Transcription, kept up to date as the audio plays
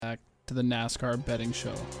to the NASCAR betting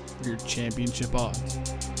show for your championship odds.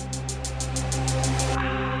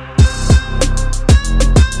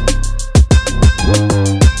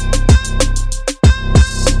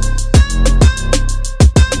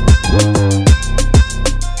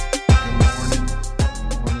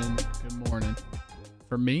 Good morning.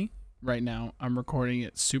 For me, right now, I'm recording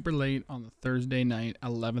it super late on the Thursday night,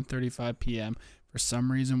 11:35 p.m. For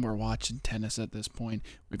some reason, we're watching tennis at this point.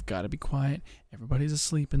 We've got to be quiet. Everybody's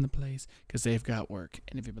asleep in the place because they've got work.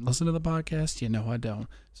 And if you've been listening to the podcast, you know I don't.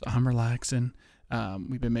 So I'm relaxing.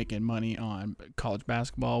 We've been making money on college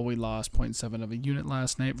basketball. We lost 0.7 of a unit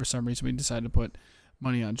last night. For some reason, we decided to put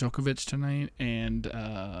money on Djokovic tonight. And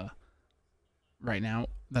right now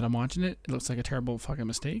that I'm watching it, it looks like a terrible fucking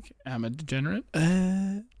mistake. I'm a degenerate.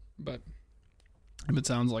 But if it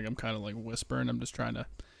sounds like I'm kind of like whispering, I'm just trying to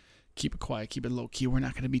keep it quiet, keep it low key. We're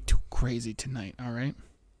not going to be too crazy tonight, all right?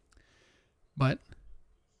 But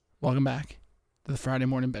welcome back to the Friday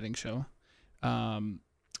morning betting show.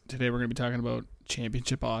 Today we're going to be talking about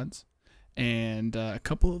championship odds and a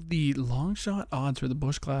couple of the long shot odds for the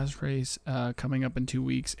Busch Clash race coming up in 2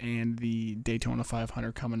 weeks and the Daytona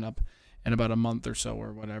 500 coming up in about a month or so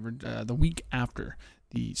or whatever, the week after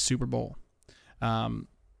the Super Bowl.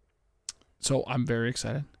 So I'm very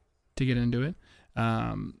excited to get into it.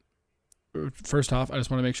 First off, I just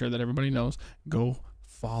want to make sure that everybody knows, go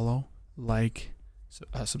follow, like,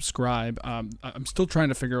 subscribe. I'm still trying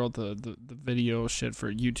to figure out the video shit for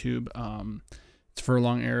YouTube. It's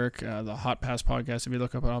Furlong Eric, the Hot Pass podcast. If you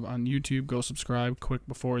look up on YouTube, go subscribe quick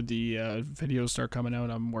before the videos start coming out.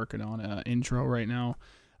 I'm working on an intro right now.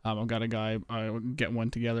 I've got a guy, I'll get one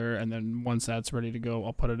together, and then once that's ready to go,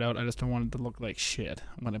 I'll put it out. I just don't want it to look like shit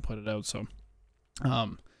when I put it out, so I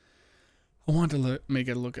want to make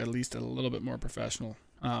it look at least a little bit more professional,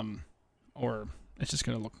 or it's just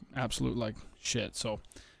going to look absolute like shit. So,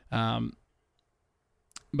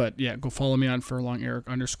 but yeah, go follow me on Furlong Eric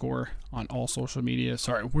 _ on all social media.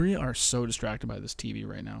 Sorry, we are so distracted by this TV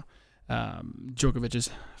right now. Djokovic is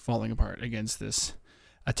falling apart against this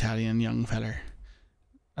Italian young feller.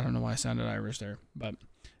 I don't know why I sounded Irish there, but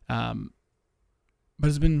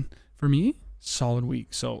it's been, for me, solid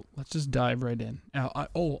week. So let's just dive right in. I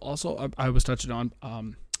was touching on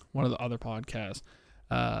one of the other podcasts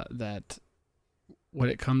that when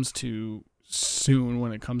it comes to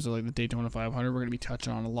like the Daytona 500, we're going to be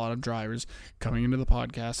touching on a lot of drivers coming into the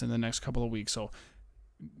podcast in the next couple of weeks. So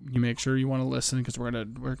you make sure you want to listen because we're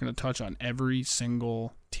gonna touch on every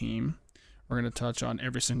single team. We're going to touch on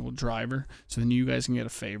every single driver, so then you guys can get a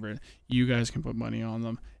favorite. You guys can put money on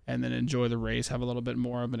them and then enjoy the race, have a little bit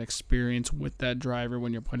more of an experience with that driver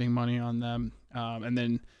when you're putting money on them. And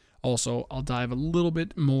then also I'll dive a little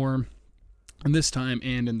bit more this time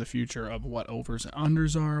and in the future of what overs and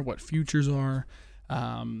unders are, what futures are.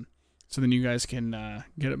 So then you guys can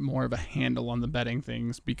get more of a handle on the betting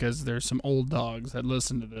things because there's some old dogs that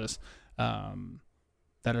listen to this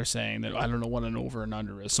that are saying that I don't know what an over and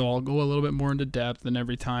under is. So I'll go a little bit more into depth, and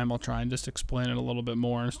every time I'll try and just explain it a little bit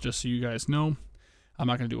more, just so you guys know. I'm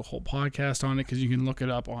not going to do a whole podcast on it because you can look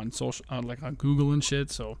it up on social, like on Google and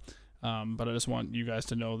shit. So, but I just want you guys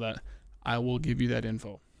to know that I will give you that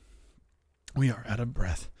info. We are out of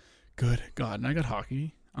breath. Good God. And I got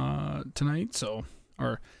hockey tonight,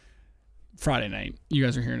 or Friday night. You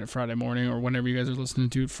guys are hearing it Friday morning, or whenever you guys are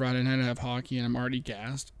listening to it. Friday night I have hockey, and I'm already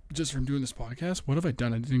gassed just from doing this podcast. What have I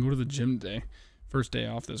done? I didn't go to the gym today. First day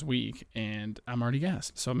off this week, and I'm already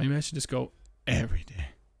gassed. So maybe I should just go every day.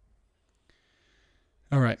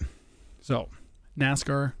 All right. So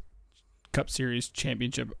NASCAR Cup Series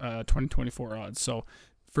Championship 2024 odds. So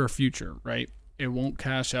for a future, right? It won't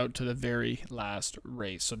cash out to the very last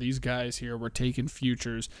race. So these guys here, we're taking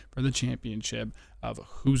futures for the championship of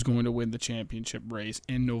who's going to win the championship race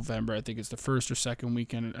in November. I think it's the first or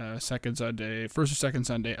second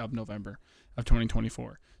Sunday of November of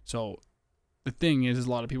 2024. So the thing is a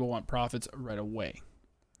lot of people want profits right away,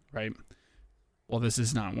 right? Well, this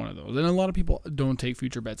is not one of those. And a lot of people don't take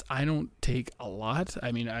future bets. I don't take a lot.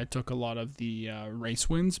 I mean, I took a lot of the race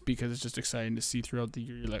wins because it's just exciting to see throughout the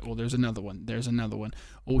year. You're like, oh, there's another one. There's another one.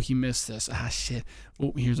 Oh, he missed this. Ah, shit.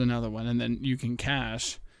 Oh, here's another one. And then you can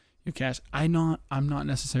cash. I'm not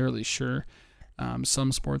necessarily sure.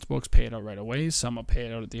 Some sports books pay it out right away. Some will pay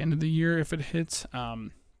it out at the end of the year if it hits.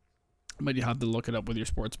 But you have to look it up with your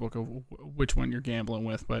sports book of which one you're gambling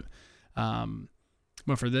with. But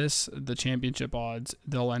for this, the championship odds,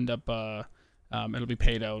 they'll end up, it'll be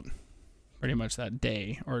paid out pretty much that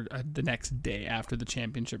day or the next day after the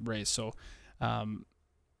championship race. So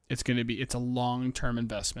it's a long-term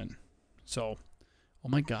investment. So, oh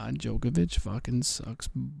my God, Djokovic fucking sucks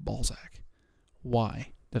ballsack.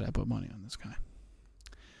 Why? did I put money on this guy?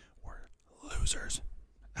 We're losers.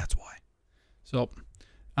 That's why. So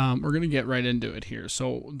we're going to get right into it here.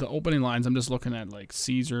 So the opening lines, I'm just looking at like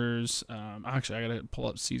Caesars. Actually, I got to pull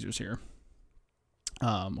up Caesars here.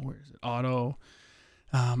 Where is it? Auto.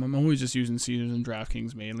 I'm always just using Caesars and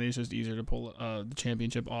DraftKings mainly. It's just easier to pull the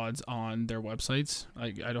championship odds on their websites.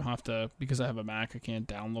 I don't have to, because I have a Mac, I can't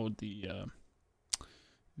download the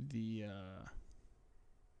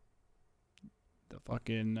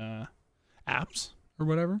fucking apps or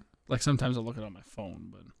whatever. Like sometimes I'll look it on my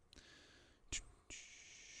phone, but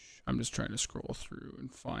I'm just trying to scroll through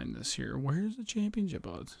and find this here. Where's the championship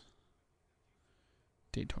odds?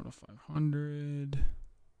 Daytona 500.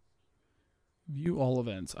 View all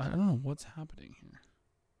events. I don't know what's happening here.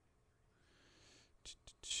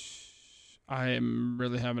 I am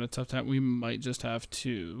really having a tough time. We might just have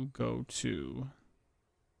to go to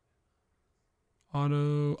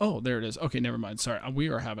auto. Oh, there it is. Okay, never mind. Sorry. We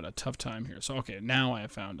are having a tough time here. So, okay, now I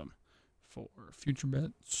have found them for future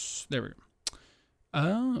bets. There we go.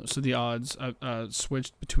 Oh, so the odds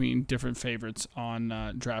switched between different favorites on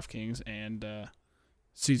DraftKings and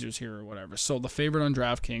Caesars here or whatever. So the favorite on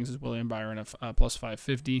DraftKings is William Byron at plus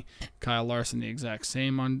 550. Kyle Larson the exact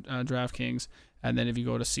same on DraftKings. And then if you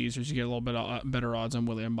go to Caesars, you get a little bit better odds on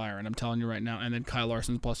William Byron. I'm telling you right now. And then Kyle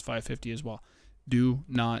Larson's plus 550 as well. Do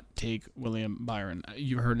not take William Byron.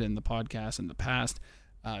 You've heard it in the podcast in the past.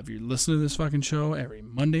 If you listen to this fucking show every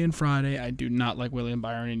Monday and Friday, I do not like William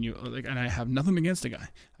Byron, and I have nothing against the guy.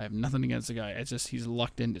 It's just he's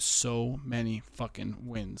lucked into so many fucking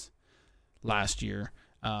wins last year.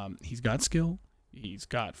 He's got skill, he's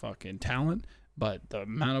got fucking talent, but the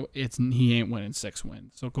amount of he ain't winning 6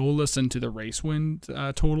 wins. So go listen to the race win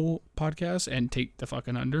total podcast and take the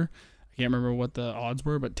fucking under. I can't remember what the odds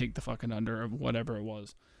were, but take the fucking under of whatever it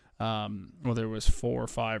was. Whether it was 4 or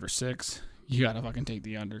 5 or 6. You gotta fucking take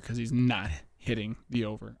the under because he's not hitting the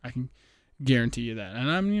over. I can guarantee you that.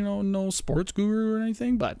 And I'm, no sports guru or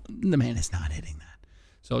anything, but the man is not hitting that.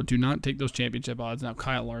 So do not take those championship odds. Now,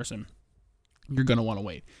 Kyle Larson, you're gonna want to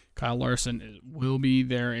wait. Kyle Larson will be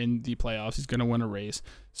there in the playoffs. He's gonna win a race,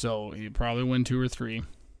 so he'll probably win 2 or 3.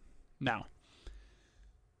 Now,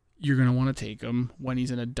 you're gonna want to take him when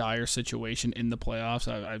he's in a dire situation in the playoffs.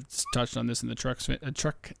 I've touched on this in the truck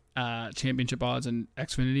championship odds and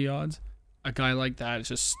Xfinity odds. A guy like that is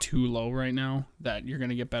just too low right now that you're going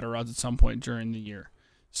to get better odds at some point during the year.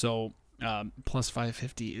 So plus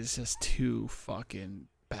 550 is just too fucking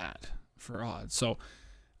bad for odds. So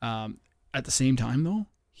at the same time, though,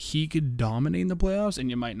 he could dominate in the playoffs and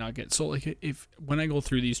you might not get. So like when I go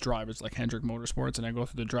through these drivers like Hendrick Motorsports and I go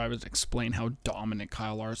through the drivers, explain how dominant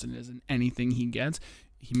Kyle Larson is in anything he gets,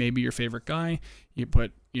 he may be your favorite guy. You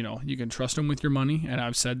can trust him with your money. And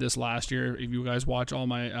I've said this last year. If you guys watch all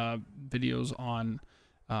my videos on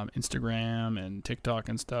Instagram and TikTok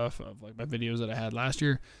and stuff of like my videos that I had last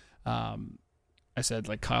year, I said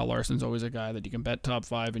like Kyle Larson's always a guy that you can bet top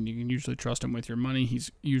 5 and you can usually trust him with your money.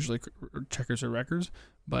 He's usually checkers or wreckers,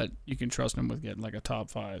 but you can trust him with getting like a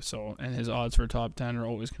top 5. So, and his odds for top 10 are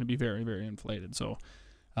always going to be very, very inflated. So,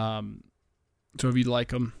 so if you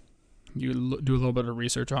like him, you do a little bit of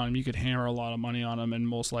research on him. You could hammer a lot of money on him, and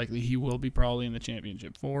most likely he will be probably in the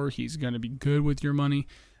championship 4. He's going to be good with your money.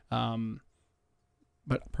 But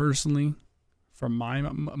personally, from my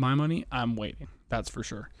money, I'm waiting. That's for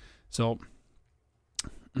sure. So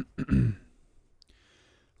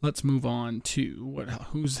let's move on to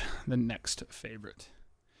who's the next favorite.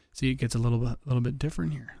 See, it gets a little bit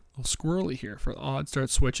different here. A little squirrely here. For the odds start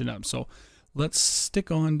switching up. So let's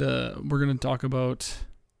stick on to. We're going to talk about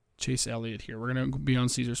Chase Elliott here. We're going to be on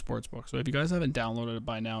Caesar Sportsbook. So if you guys haven't downloaded it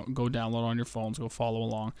by now, go download on your phones. Go follow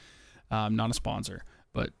along. Not a sponsor,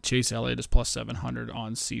 but Chase Elliott is plus 700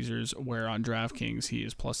 on Caesars, where on DraftKings he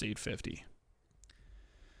is plus 850.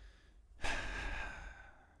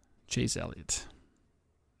 Chase Elliott.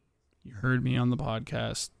 You heard me on the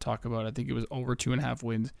podcast talk about, I think it was over 2.5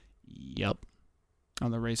 wins. Yep.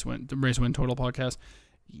 On the Race Win Total podcast.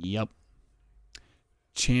 Yep.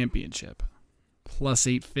 Championship. Plus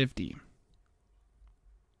 850.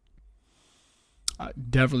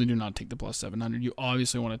 Definitely do not take the plus 700. You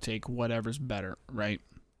obviously want to take whatever's better, right?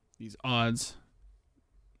 These odds.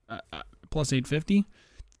 Plus 850.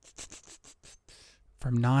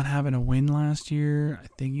 From not having a win last year, I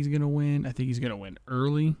think he's going to win. I think he's going to win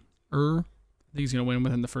early. I think he's going to win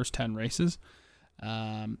within the first 10 races.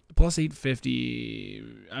 Plus 850.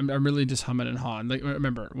 I'm really just humming and hawing. Like,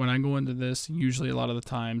 remember, when I go into this, usually a lot of the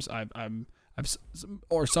times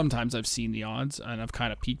sometimes I've seen the odds and I've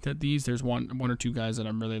kind of peeked at these. There's one or two guys that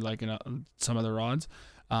I'm really liking some of their odds.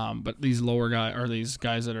 But these lower guys, or these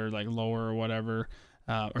guys that are like lower or whatever,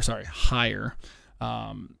 higher.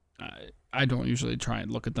 I don't usually try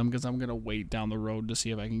and look at them because I'm going to wait down the road to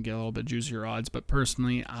see if I can get a little bit juicier odds. But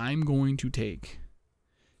personally, I'm going to take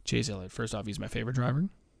Chase Elliott. First off, he's my favorite driver.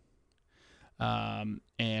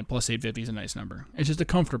 And plus 850 is a nice number. It's just a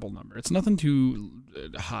comfortable number. It's nothing too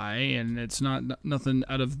high, and it's nothing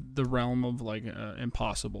out of the realm of like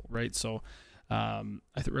impossible, right? So I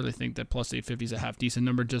really think that plus 850 is a half decent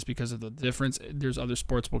number just because of the difference. There's other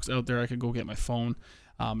sports books out there. I could go get my phone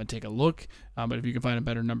and take a look. But if you can find a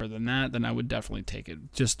better number than that, then I would definitely take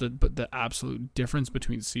it. Just the absolute difference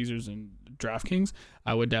between Caesars and DraftKings,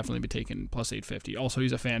 I would definitely be taking plus 850. Also,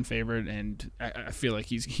 he's a fan favorite, and I feel like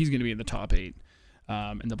he's going to be in the top 8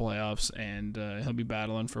 in the playoffs, and he'll be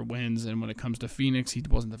battling for wins. And when it comes to Phoenix, he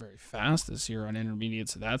wasn't the very fast this year on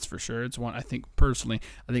intermediates, so that's for sure. It's one, I think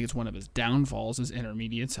it's one of his downfalls is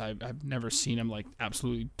intermediates. I've never seen him like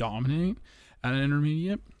absolutely dominate at an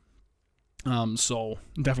intermediate. So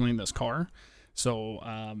definitely in this car. So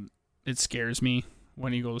it scares me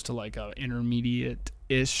when he goes to like a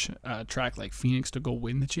intermediate-ish track like Phoenix to go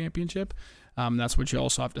win the championship. That's what you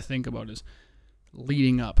also have to think about is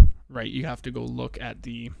leading up, right? You have to go look at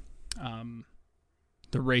the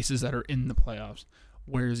races that are in the playoffs.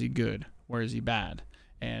 Where is he good? Where is he bad?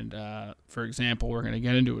 And for example, we're going to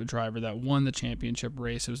get into a driver that won the championship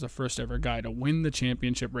race. It was the first ever guy to win the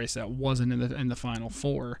championship race that wasn't in the Final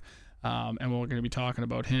Four. And we're going to be talking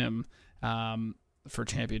about him for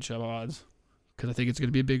championship odds because I think it's going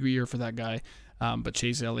to be a big year for that guy. But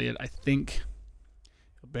Chase Elliott, I think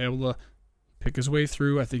he'll be able to pick his way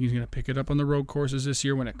through. I think he's going to pick it up on the road courses this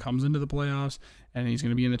year when it comes into the playoffs, and he's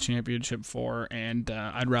going to be in the championship 4. And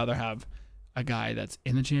I'd rather have a guy that's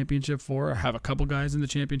in the championship 4 or have a couple guys in the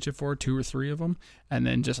championship 4, 2 or 3 of them, and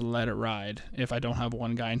then just let it ride. If I don't have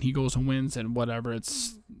one guy and he goes and wins, and whatever,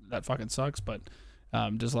 that fucking sucks, but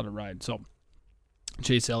just let it ride. So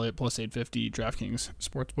Chase Elliott plus 850 DraftKings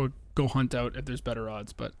Sportsbook. Go hunt out if there's better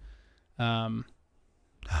odds. But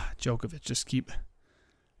Djokovic, just keep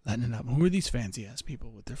letting it up. Who are these fancy ass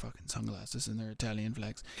people with their fucking sunglasses and their Italian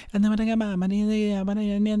flags? That's what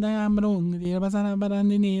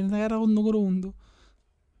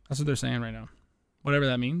they're saying right now. Whatever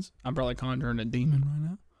that means. I'm probably conjuring a demon right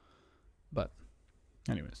now. But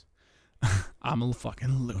anyways, I'm a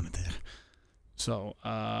fucking lunatic. So,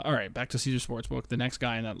 all right, back to Caesar Sportsbook. The next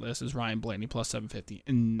guy on that list is Ryan Blaney, plus 750.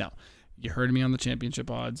 And no, you heard me on the championship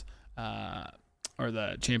odds, or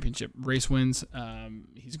the championship race wins.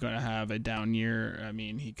 He's going to have a down year. I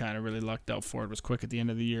mean, he kind of really lucked out for it. Was quick at the end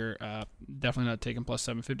of the year. Definitely not taking plus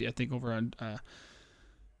 750. I think over on,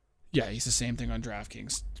 he's the same thing on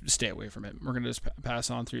DraftKings. Stay away from it. We're going to just pass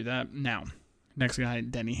on through that. Now, next guy,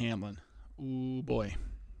 Denny Hamlin. Ooh, boy.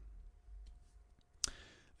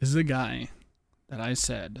 This is a guy that I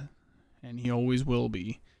said, and he always will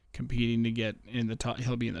be competing to get in the top.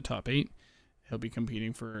 He'll be in the top 8. He'll be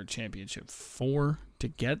competing for championship 4 to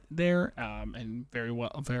get there, and very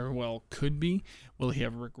well could be. Will he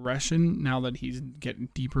have regression now that he's getting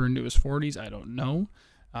deeper into his 40s? I don't know.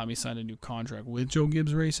 He signed a new contract with Joe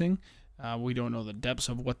Gibbs Racing. We don't know the depths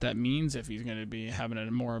of what that means, if he's going to be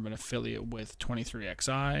having more of an affiliate with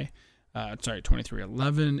 23XI.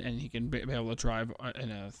 2311, and he can be able to drive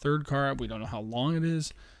in a third car. We don't know how long it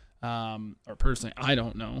is, or personally, I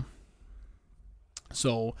don't know.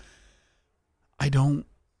 So I don't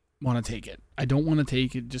want to take it. I don't want to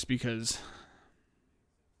take it just because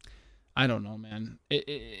I don't know, man.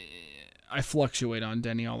 I fluctuate on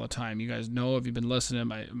Denny all the time. You guys know if you've been listening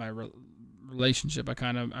to my relationship,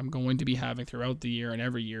 I'm going to be having throughout the year and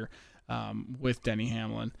every year with Denny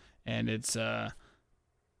Hamlin, and it's an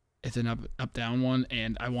up down one,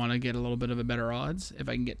 and I want to get a little bit of a better odds. If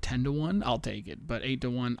I can get 10-1, I'll take it. But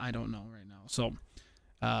 8-1, I don't know right now. So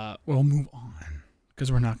we'll move on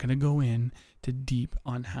because we're not going to go in too deep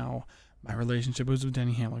on how my relationship was with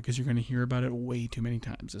Denny Hamlin, because you're going to hear about it way too many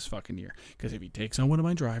times this fucking year. Because if he takes on one of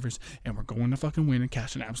my drivers and we're going to fucking win and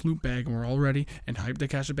cash an absolute bag and we're all ready and hyped to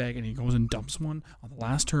cash a bag, and he goes and dumps one on the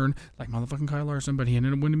last turn like motherfucking Kyle Larson, but he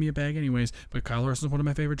ended up winning me a bag anyways, but Kyle Larson's one of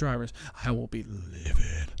my favorite drivers, I will be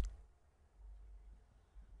livid.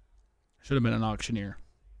 Should have been an auctioneer.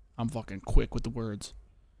 I'm fucking quick with the words.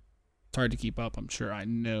 It's hard to keep up, I'm sure. I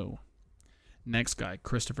know. Next guy,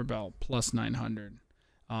 Christopher Bell, plus 900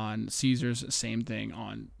 on Caesars. Same thing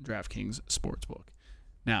on DraftKings Sportsbook.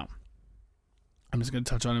 Now, I'm just going to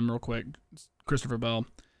touch on him real quick. Christopher Bell,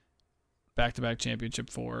 back-to-back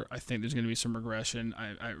championship 4. I think there's going to be some regression.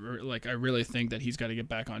 I really think that he's got to get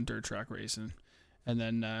back on dirt track racing, and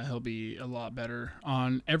then he'll be a lot better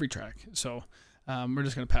on every track. So we're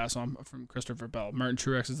just going to pass on from Christopher Bell. Martin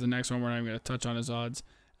Truex is the next one where I'm going to touch on his odds.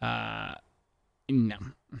 No.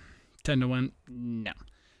 10-1, no.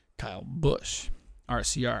 Kyle Busch,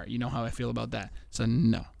 RCR. You know how I feel about that. So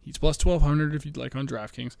no. He's plus 1,200 if you'd like on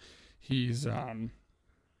DraftKings. He's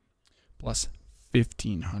plus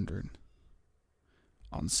 1,500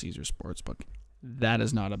 on Caesar Sportsbook. That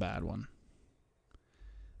is not a bad one.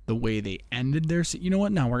 The way they ended their season. You know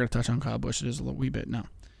what? Now we're going to touch on Kyle Busch just a little wee bit now.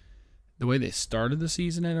 The way they started the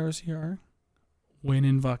season at RCR,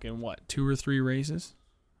 winning fucking 2 or 3 races?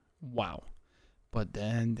 Wow. But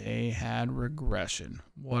then they had regression.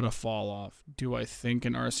 What a fall off. Do I think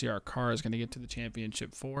an RCR car is going to get to the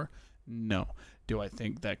championship 4? No. Do I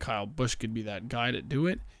think that Kyle Busch could be that guy to do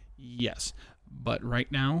it? Yes. But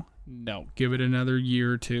right now, no. Give it another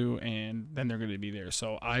year or 2, and then they're going to be there.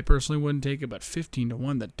 So I personally wouldn't take it, but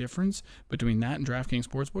 15-1, the difference between that and DraftKings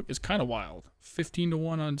Sportsbook is kind of wild.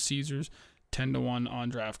 15-1 on Caesars, 10-1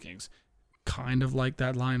 on DraftKings. Kind of like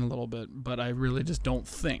that line a little bit, but I really just don't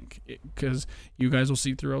think, because you guys will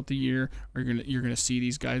see throughout the year, you're gonna see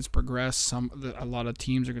these guys progress. A lot of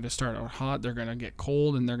teams are gonna start out hot, they're gonna get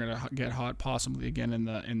cold, and they're gonna get hot possibly again in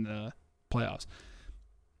the playoffs.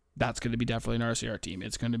 That's gonna be definitely an RCR team.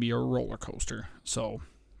 It's gonna be a roller coaster. So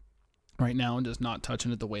right now, and just not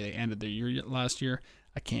touching it the way they ended their year last year,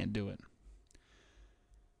 I can't do it.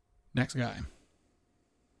 Next guy,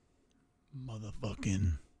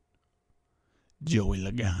 motherfucking Joey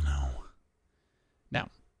Logano. Now,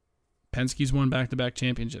 Penske's won back-to-back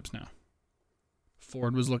championships now.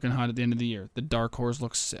 Ford was looking hot at the end of the year. The dark horse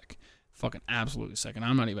looks sick. Fucking absolutely sick. And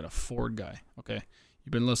I'm not even a Ford guy, okay?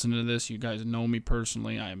 You've been listening to this. You guys know me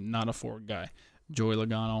personally. I am not a Ford guy. Joey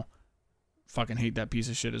Logano, fucking hate that piece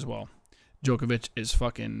of shit as well. Djokovic is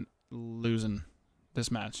fucking losing this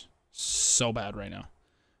match so bad right now.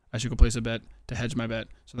 I should go place a bet to hedge my bet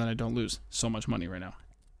so that I don't lose so much money right now.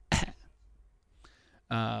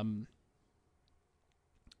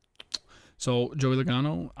 So Joey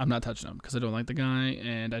Logano, I'm not touching him because I don't like the guy,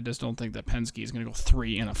 and I just don't think that Penske is gonna go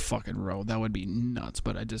 3 in a fucking row. That would be nuts,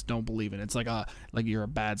 but I just don't believe it. It's like you're a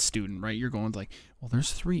bad student, right? You're going like, well,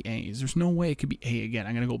 there's 3 A's. There's no way it could be A again.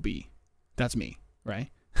 I'm gonna go B. That's me, right?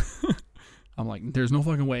 I'm like, there's no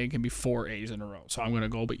fucking way it can be 4 A's in a row, so I'm gonna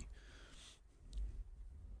go B.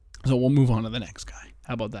 So we'll move on to the next guy.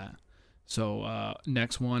 How about that? So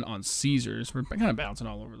next one on Caesars, we're kind of bouncing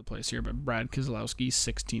all over the place here, but Brad Keselowski,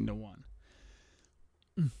 16-1.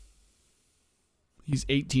 He's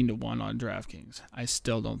 18-1 on DraftKings. I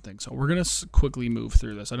still don't think so. We're going to quickly move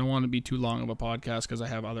through this. I don't want to be too long of a podcast because I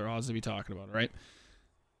have other odds to be talking about, right?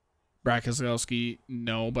 Brad Keselowski,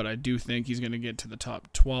 no, but I do think he's going to get to the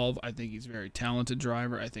top 12. I think he's a very talented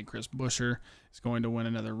driver. I think Chris Buescher is going to win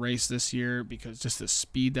another race this year because just the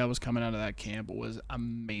speed that was coming out of that camp was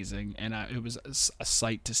amazing, and it was a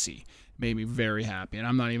sight to see. Made me very happy, and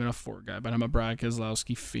I'm not even a Ford guy, but I'm a Brad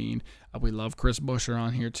Keselowski fiend. We love Chris Buescher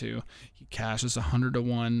on here too. He cashes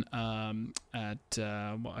 100-1 at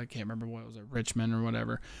I can't remember what it was, at Richmond or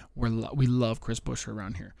whatever. We love Chris Buescher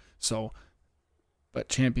around here. So, but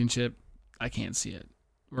championship, I can't see it.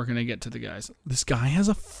 We're gonna get to the guys. This guy has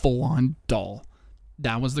a full-on doll.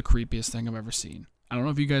 That was the creepiest thing I've ever seen. I don't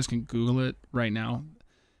know if you guys can Google it right now.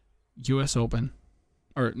 U.S. Open,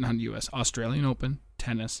 or not U.S. Australian Open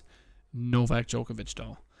tennis. Novak Djokovic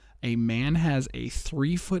doll. A man has a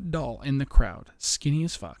 3-foot doll in the crowd, skinny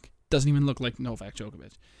as fuck. Doesn't even look like Novak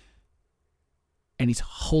Djokovic. And he's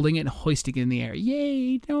holding it and hoisting it in the air.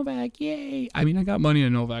 Yay, Novak, yay. I mean, I got money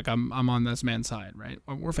on Novak. I'm on this man's side, right?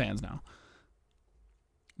 We're fans now.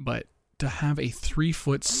 But to have a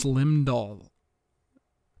 3-foot slim doll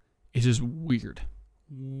is just weird.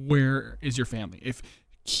 Where is your family?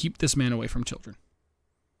 Keep this man away from children.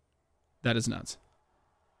 That is nuts.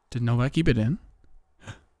 Did Novak keep it in?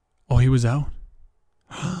 Oh, he was out.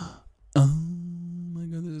 Oh my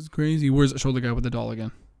god, this is crazy. Where's the shoulder guy with the doll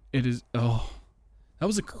again? It is. Oh, that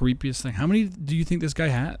was the creepiest thing. How many do you think this guy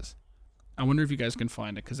has? I wonder if you guys can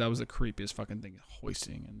find it because that was the creepiest fucking thing.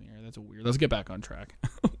 Hoisting in the air. That's weird. Let's get back on track.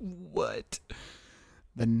 What?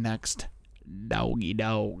 The next doggy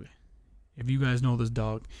dog. If you guys know this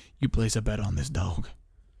dog, you place a bet on this dog.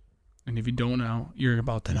 And if you don't know, you're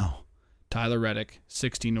about to know. Tyler Reddick,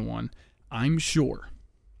 16-1. I'm sure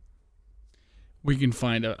we can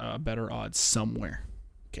find a better odds somewhere.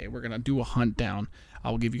 Okay, we're going to do a hunt down.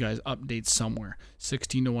 I'll give you guys updates somewhere.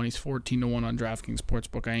 16-1. He's 14-1 on DraftKings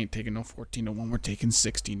Sportsbook. I ain't taking no 14-1. We're taking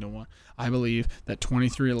 16-1. I believe that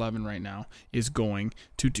 23-11 right now is going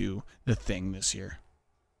to do the thing this year.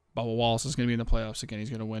 Bubba Wallace is going to be in the playoffs again. He's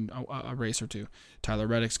going to win a race or 2. Tyler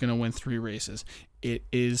Reddick's going to win 3 races. It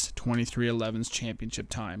is 23-11's championship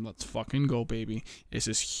time. Let's fucking go, baby. This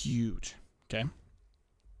is huge. Okay?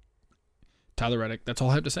 Tyler Reddick, that's all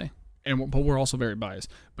I have to say. but we're also very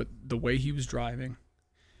biased. But the way he was driving,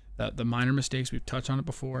 the minor mistakes, we've touched on it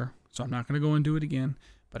before, so I'm not going to go and do it again.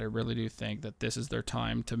 But I really do think that this is their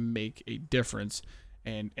time to make a difference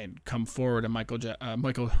and come forward. And Michael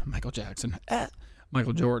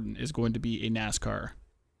Jordan is going to be a NASCAR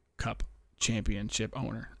Cup championship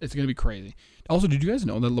owner. It's going to be crazy. Also, did you guys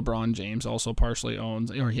know that LeBron James also partially owns,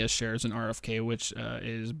 or he has shares in RFK, which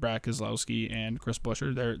is Brad Keselowski and Chris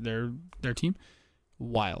Buescher, their team?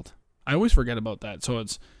 Wild. I always forget about that. So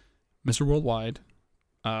it's Mr. Worldwide,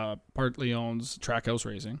 partly owns Trackhouse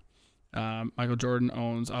Racing. Michael Jordan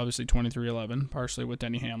owns obviously 2311, partially with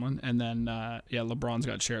Denny Hamlin, and then LeBron's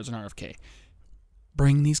got shares in RFK.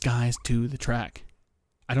 Bring these guys to the track.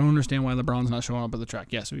 I don't understand why LeBron's not showing up at the track.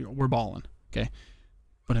 Yes, we're balling, okay?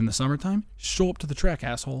 But in the summertime, show up to the track,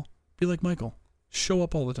 asshole. Be like Michael. Show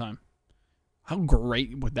up all the time. How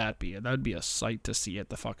great would that be? That would be a sight to see at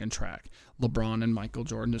the fucking track. LeBron and Michael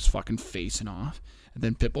Jordan just fucking facing off. And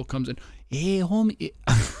then Pitbull comes in. Hey, homie.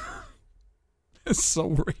 It's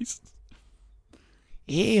so racist.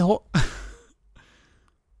 Hey,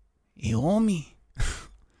 hey, homie.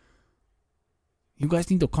 You guys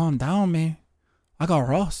need to calm down, man. I got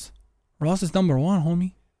Ross. Ross is number one,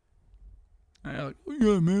 homie. I like, oh,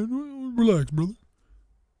 yeah, man. Relax, brother.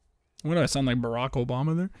 What do I sound like, Barack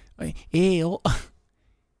Obama there? Hey,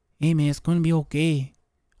 hey, man, it's going to be okay.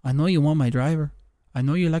 I know you want my driver. I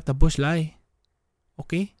know you like the Busch Light.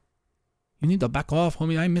 Okay? You need to back off,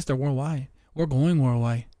 homie. I'm Mr. Worldwide. We're going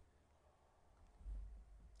worldwide.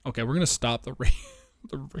 Okay, we're going to stop the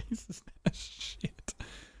racist ass shit.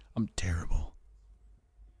 I'm terrible.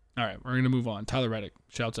 All right, we're going to move on. Tyler Reddick,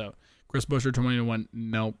 shouts out. Chris Buescher, 20-1.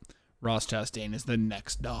 Nope. Ross Chastain is the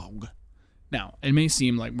next dog. Now, it may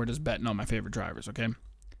seem like we're just betting on my favorite drivers, okay?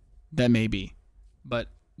 That may be. But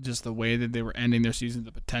just the way that they were ending their season,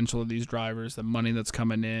 the potential of these drivers, the money that's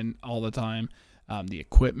coming in all the time, the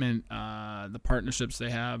equipment, the partnerships they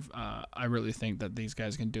have, I really think that these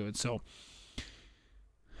guys can do it. So,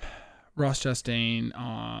 Ross Chastain,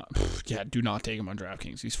 do not take him on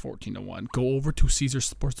DraftKings. He's 14-1. Go over to Caesar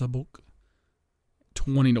Sportsbook,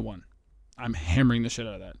 20-1. I'm hammering the shit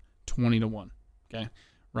out of that. 20-1. Okay?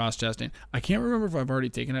 Ross Chastain. I can't remember if I've already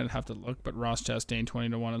taken it. I'd have to look, but Ross Chastain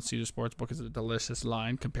 20-1 on Caesar Sportsbook is a delicious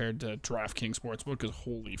line compared to DraftKings Sportsbook, because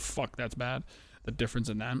holy fuck, that's bad. The difference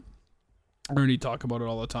in that. I already talk about it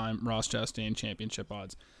all the time. Ross Chastain championship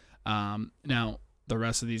odds. Now, the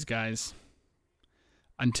rest of these guys,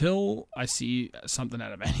 until I see something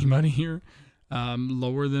out of anybody here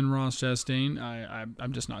lower than Ross Chastain,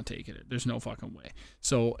 I'm just not taking it. There's no fucking way.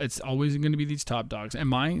 So it's always going to be these top dogs. And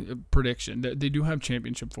my prediction, they do have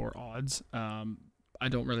championship 4 odds. I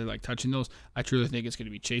don't really like touching those. I truly think it's going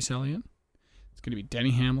to be Chase Elliott. It's going to be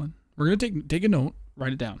Denny Hamlin. We're going to take a note,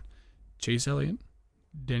 write it down. Chase Elliott,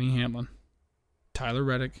 Denny Hamlin, Tyler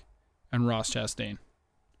Reddick, and Ross Chastain.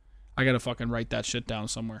 I got to fucking write that shit down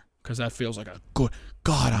somewhere, because that feels like a good,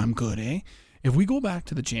 God, I'm good, eh? If we go back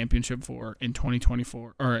to the championship 4 in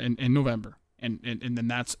 2024, or in November, and then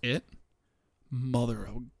that's it, mother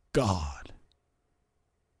of God,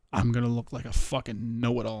 I'm going to look like a fucking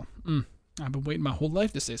know-it-all. I've been waiting my whole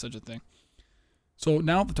life to say such a thing. So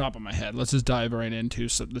now at the top of my head, let's just dive right into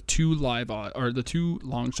the 2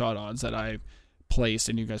 long shot odds that I placed,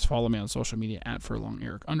 and you guys follow me on social media at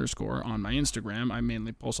 @FurlongEric_ on my Instagram. I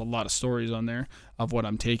mainly post a lot of stories on there of what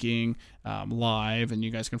I'm taking live, and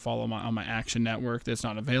you guys can follow on my Action Network. That's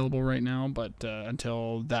not available right now, but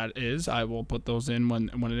until that is, I will put those in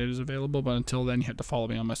when it is available. But until then, you have to follow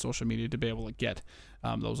me on my social media to be able to get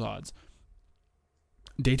those odds.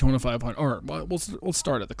 Daytona 500, or we'll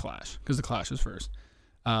start at the Clash, because the Clash is first.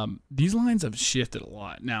 These lines have shifted a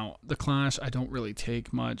lot. Now, the Clash, I don't really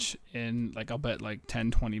take much in, like, I'll bet like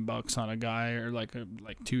 $10-20 on a guy, or like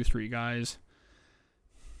 2-3 guys.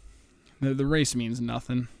 The race means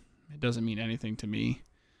nothing. It doesn't mean anything to me.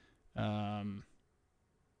 And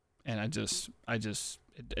I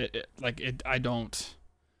don't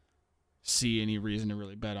see any reason to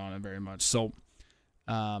really bet on it very much. So,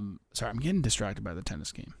 sorry, I'm getting distracted by the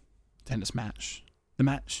tennis match. The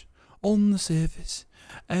match. On the surface,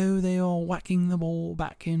 oh, they are whacking the ball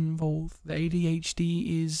back and forth. The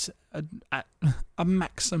ADHD is at a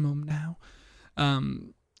maximum now.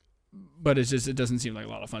 But it doesn't seem like a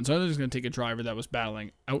lot of fun. So I'm just going to take a driver that was battling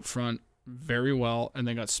out front very well, and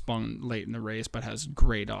then got spun late in the race, but has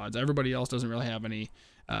great odds. Everybody else doesn't really have any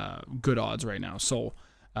good odds right now. So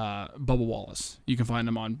Bubba Wallace, you can find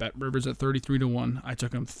him on Bet Rivers at 33-1. I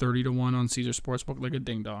took him 30-1 on Caesar Sportsbook like a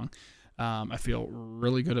ding dong. I feel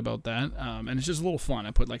really good about that. And it's just a little fun.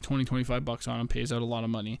 I put like $20-$25 on him, pays out a lot of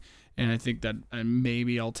money. And I think that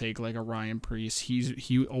maybe I'll take like a Ryan Preece.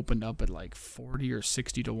 He opened up at like 40 or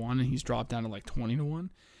 60 to 1, and he's dropped down to like 20 to 1.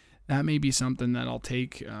 That may be something that I'll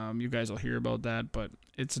take. You guys will hear about that, but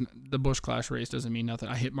the Busch Clash race doesn't mean nothing.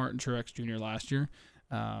 I hit Martin Truex Jr. last year,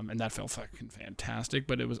 and that felt fucking fantastic,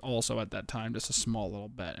 but it was also at that time just a small little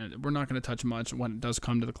bet. And we're not going to touch much when it does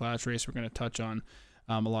come to the Clash race. We're going to touch on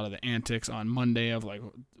a lot of the antics on Monday of like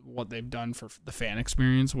what they've done for the fan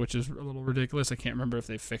experience, which is a little ridiculous. I can't remember if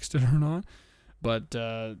they fixed it or not, but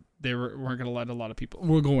they weren't going to let a lot of people.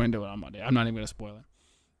 We'll go into it on Monday. I'm not even going to spoil it.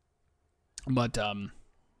 But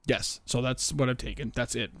yes, so that's what I've taken.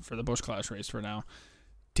 That's it for the Busch Clash race for now.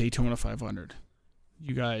 Daytona 500.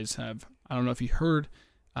 You guys have, I don't know if you heard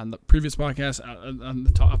on the previous podcast, on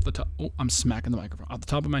the top, I'm smacking the microphone. Off the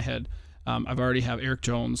top of my head, I've already have Eric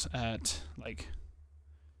Jones at like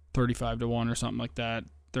 35 to 1 or something like that.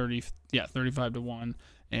 35 to 1,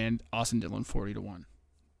 and Austin Dillon 40 to 1.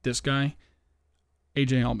 This guy,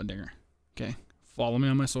 AJ Allmendinger. Okay. Follow me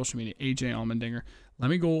on my social media, AJ Allmendinger. Let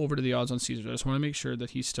me go over to the odds on Caesars. I just want to make sure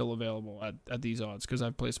that he's still available at these odds, because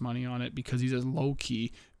I've placed money on it, because he's a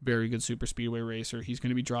low-key, very good super speedway racer. He's going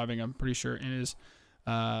to be driving, I'm pretty sure, in his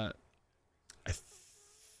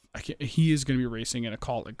he is going to be racing in a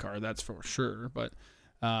Kaulig car, that's for sure, but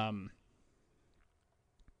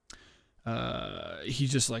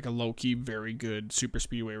he's just like a low-key, very good super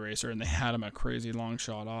speedway racer, and they had him at crazy long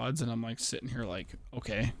shot odds, and I'm like sitting here like,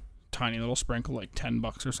 okay, tiny little sprinkle, like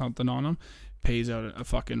 $10 or something on him, pays out a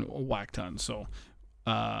fucking whack ton. So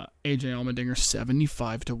AJ Allmendinger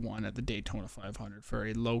 75 to 1 at the Daytona 500 for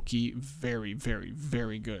a low-key, very, very,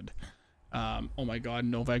 very good. Oh my god,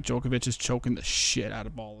 Novak Djokovic is choking the shit out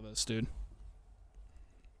of all of us, dude.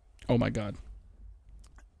 Oh my god.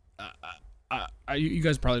 You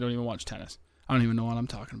guys probably don't even watch tennis. I don't even know what I'm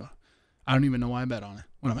talking about. I don't even know why I bet on it.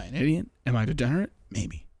 What, am I, an idiot? Am I degenerate?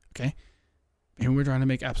 Maybe. Okay? Maybe we're trying to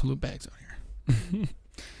make absolute bags out here.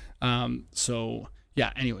 So,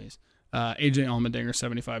 yeah, anyways. AJ Allmendinger,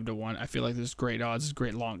 75 to 1. I feel like there's great odds. It's a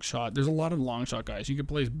great long shot. There's a lot of long shot guys. You could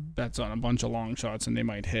place bets on a bunch of long shots and they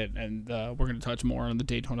might hit. And we're going to touch more on the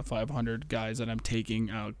Daytona 500 guys that I'm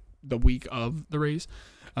taking the week of the race.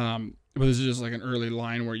 But this is just like an early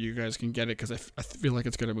line where you guys can get it, because I feel like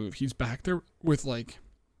it's going to move. He's back there with like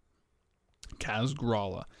Kaz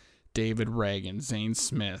Gralla, David Reagan, Zane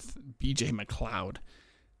Smith, BJ McLeod.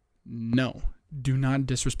 No, do not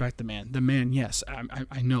disrespect the man. The man, yes,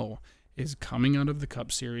 I know, is coming out of the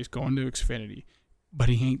Cup Series, going to Xfinity, but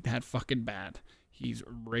he ain't that fucking bad. He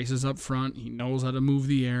races up front. He knows how to move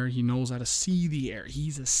the air. He knows how to see the air.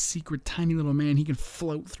 He's a secret, tiny little man. He can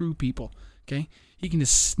float through people, okay? He can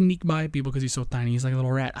just sneak by people because he's so tiny. He's like a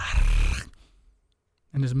little rat.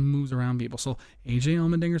 And just moves around people. So, AJ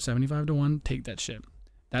Allmendinger, 75 to 1. Take that shit.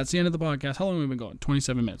 That's the end of the podcast. How long have we been going?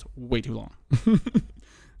 27 minutes. Way too long.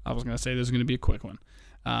 I was going to say this is going to be a quick one.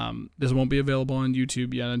 This won't be available on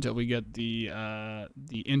YouTube yet until we get the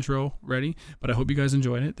intro ready, but I hope you guys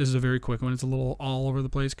enjoyed it. This is a very quick one. It's a little all over the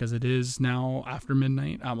place because it is now after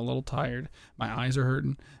midnight. I'm a little tired. My eyes are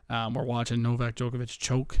hurting. We're watching Novak Djokovic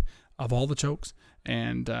choke of all the chokes,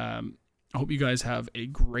 and I hope you guys have a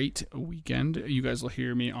great weekend. You guys will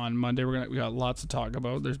hear me on Monday. We got lots to talk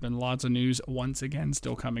about. There's been lots of news once again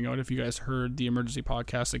still coming out. If you guys heard the emergency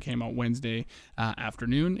podcast that came out Wednesday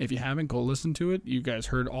afternoon, if you haven't, go listen to it. You guys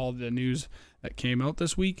heard all the news that came out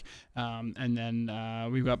this week, and then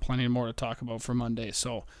we've got plenty more to talk about for Monday.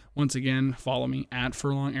 So once again, follow me at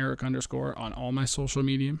 @FurlongEric_ on all my social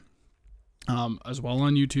media, as well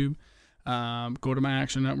on YouTube. Go to my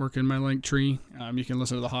Action Network in my link tree. You can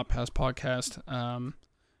listen to the Hot Pass podcast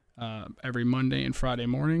every Monday and Friday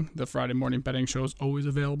morning. The Friday morning betting show is always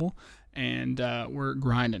available, and we're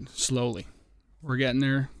grinding slowly. We're getting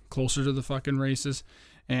there, closer to the fucking races,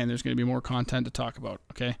 and there's going to be more content to talk about.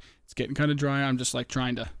 Okay, it's getting kind of dry. I'm just like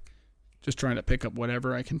trying to pick up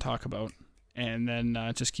whatever I can talk about, and then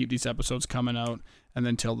just keep these episodes coming out, and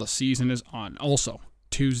then till the season is on. Also,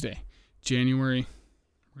 Tuesday, January.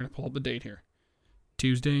 We're going to pull up the date here.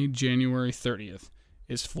 Tuesday, January 30th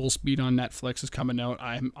is Full Speed on Netflix is coming out.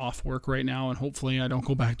 I'm off work right now, and hopefully I don't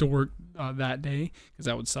go back to work that day, because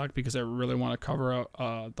that would suck, because I really want to cover out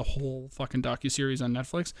the whole fucking docuseries on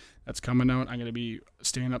Netflix. That's coming out. I'm going to be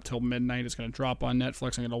staying up till midnight. It's going to drop on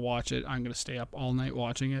Netflix. I'm going to watch it. I'm going to stay up all night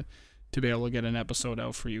watching it to be able to get an episode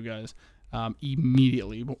out for you guys.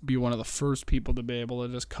 Immediately. Be one of the first people to be able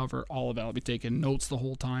to just cover all of it. I'll be taking notes the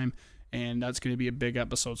whole time. And that's going to be a big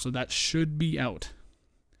episode. So that should be out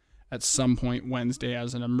at some point Wednesday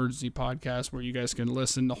as an emergency podcast where you guys can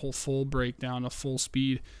listen to the whole full breakdown of Full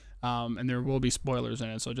Speed. And there will be spoilers in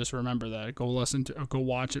it, so just remember that. Go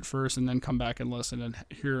watch it first, and then come back and listen and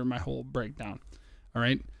hear my whole breakdown. All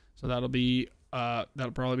right, so that'll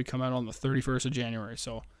probably be coming out on the 31st of January.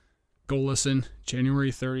 So go listen.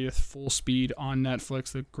 January 30th, Full Speed on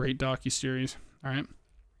Netflix, the great docuseries. All right,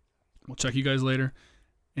 we'll check you guys later.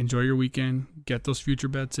 Enjoy your weekend. Get those future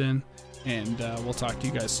bets in, and we'll talk to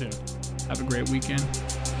you guys soon. Have a great weekend.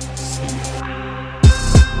 See you.